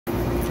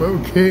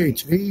Okay,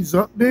 today's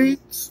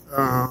updates.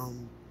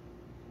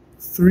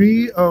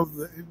 3 of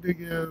the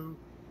indigo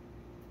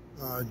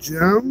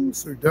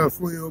gems are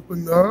definitely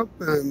opened up,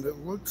 and it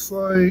looks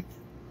like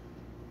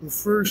the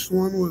first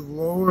one with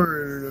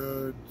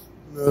lower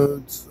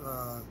nodes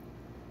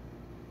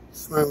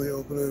is finally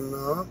opening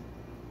up.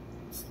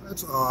 So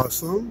that's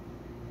awesome.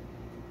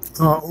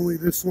 Only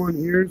this one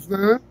here is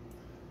not.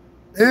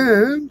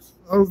 And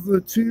of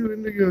the 2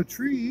 indigo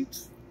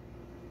treats,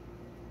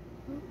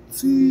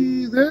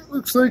 see, that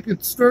looks like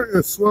it's starting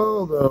to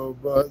swell though,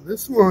 but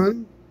this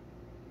one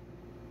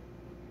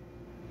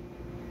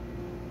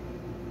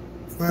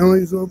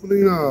finally is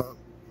opening up.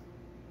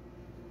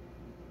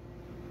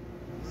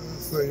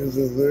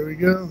 There we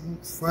go.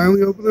 It's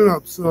finally opening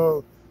up,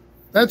 so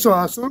that's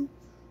awesome.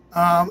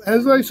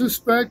 As I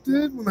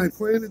suspected, when I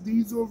planted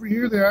these over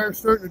here, they are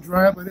starting to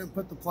dry up. I didn't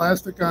put the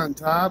plastic on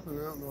top, and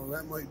I don't know,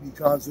 that might be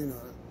causing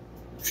an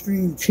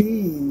extreme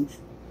change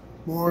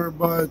more,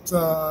 but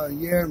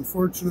yeah,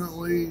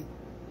 unfortunately,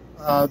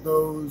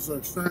 those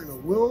are starting to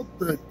wilt.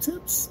 The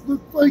tips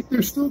look like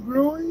they're still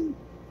growing,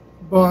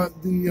 but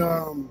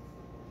the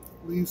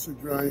leaves are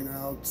drying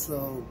out,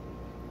 so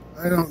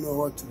I don't know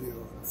what to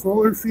do.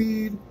 Fuller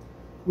feed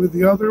with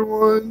the other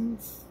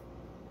ones,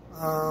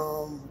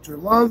 which are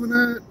loving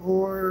it,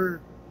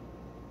 or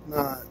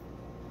not.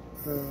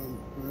 I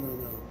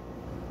don't know.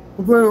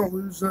 Hopefully I don't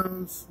lose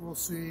those. We'll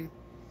see.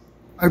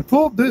 I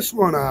pulled this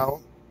one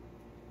out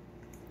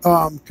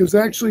because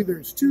actually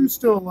there's 2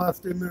 still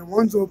left in there.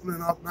 One's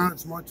opening up, not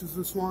as much as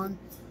this one,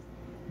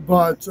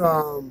 but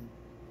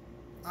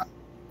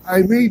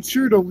I made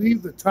sure to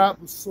leave the top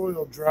with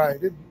soil dry. I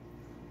did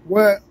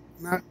wet,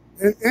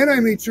 and I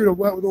made sure to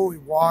wet with only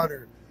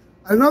water.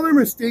 Another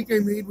mistake I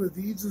made with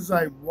these is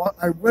I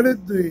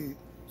wetted the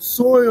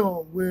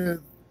soil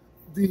with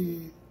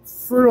the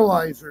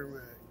fertilizer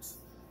mix.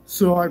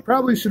 So I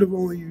probably should have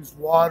only used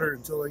water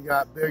until they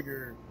got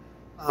bigger.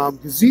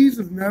 Because these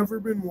have never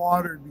been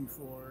watered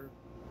before.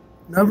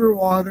 Never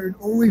watered,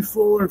 only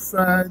fuller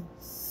fed.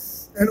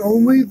 And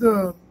only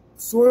the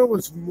soil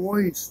was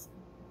moist,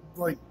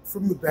 like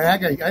from the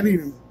bag. I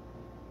didn't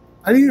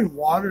even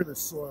water the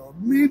soil.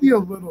 Maybe a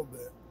little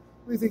bit.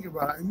 Let me think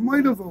about it. I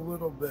might have a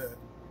little bit.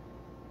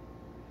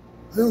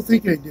 I don't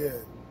think I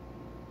did.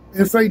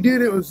 If I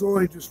did, it was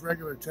only just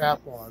regular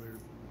tap water.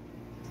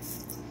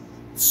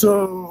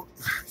 So,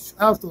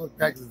 I'll have to look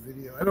back at the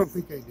video. I don't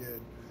think I did.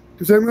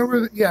 Because I remember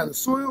that, yeah, the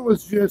soil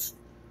was just,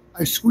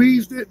 I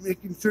squeezed it,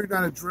 making sure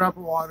not a drop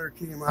of water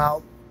came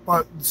out,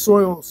 but the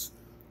soil's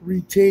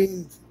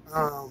retained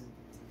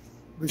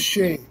the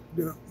shape,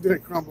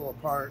 didn't crumble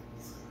apart.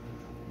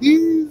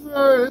 These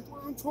are,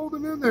 it's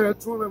holding in there.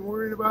 That's what I'm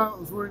worried about. I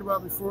was worried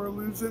about before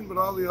losing, but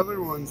all the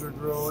other ones are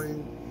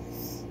growing.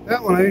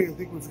 That one I didn't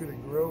think was going to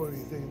grow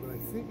anything, but I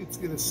think it's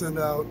going to send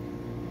out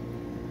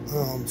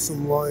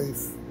some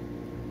life.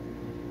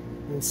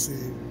 We'll see.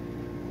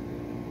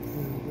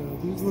 And,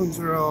 these ones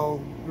are all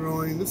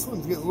growing. This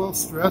one's getting a little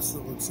stressed,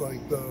 it looks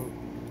like, though.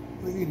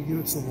 I need to give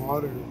it some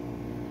water.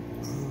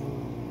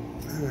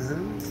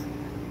 And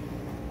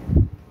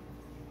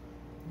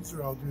these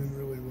are all doing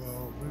really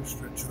well. They're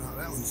stretching out.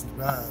 That one's the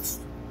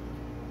best.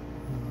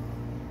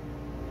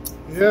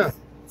 Yeah.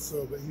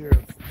 So, but here,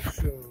 I'll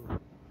show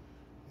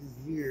in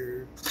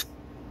here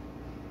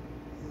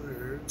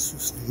where it's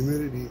just the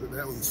humidity, but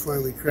that one's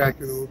finally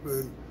cracking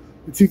open.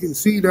 But you can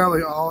see now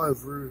they all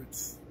have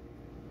roots.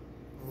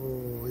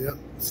 Oh, yep.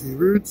 See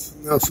roots?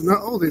 Now, so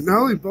now,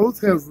 now they both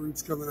have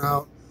roots coming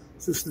out.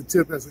 It's just the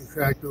tip hasn't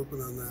cracked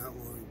open on that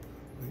one.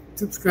 The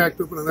tip's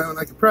cracked open on that one.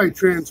 I could probably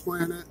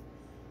transplant it.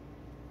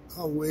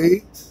 I'll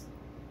wait.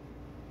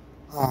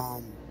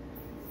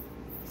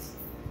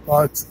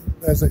 But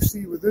as I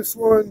see with this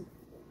one,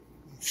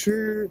 make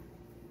sure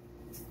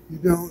you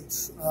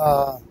don't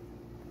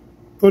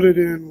put it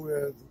in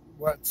with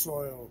wet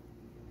soil.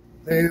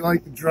 They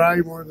like the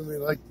dry more than they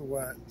like the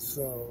wet.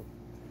 So,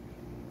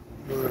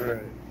 all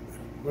right.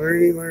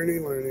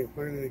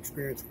 Learning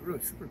experience.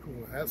 Really super cool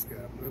with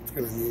Haskap. That's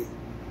kind of neat.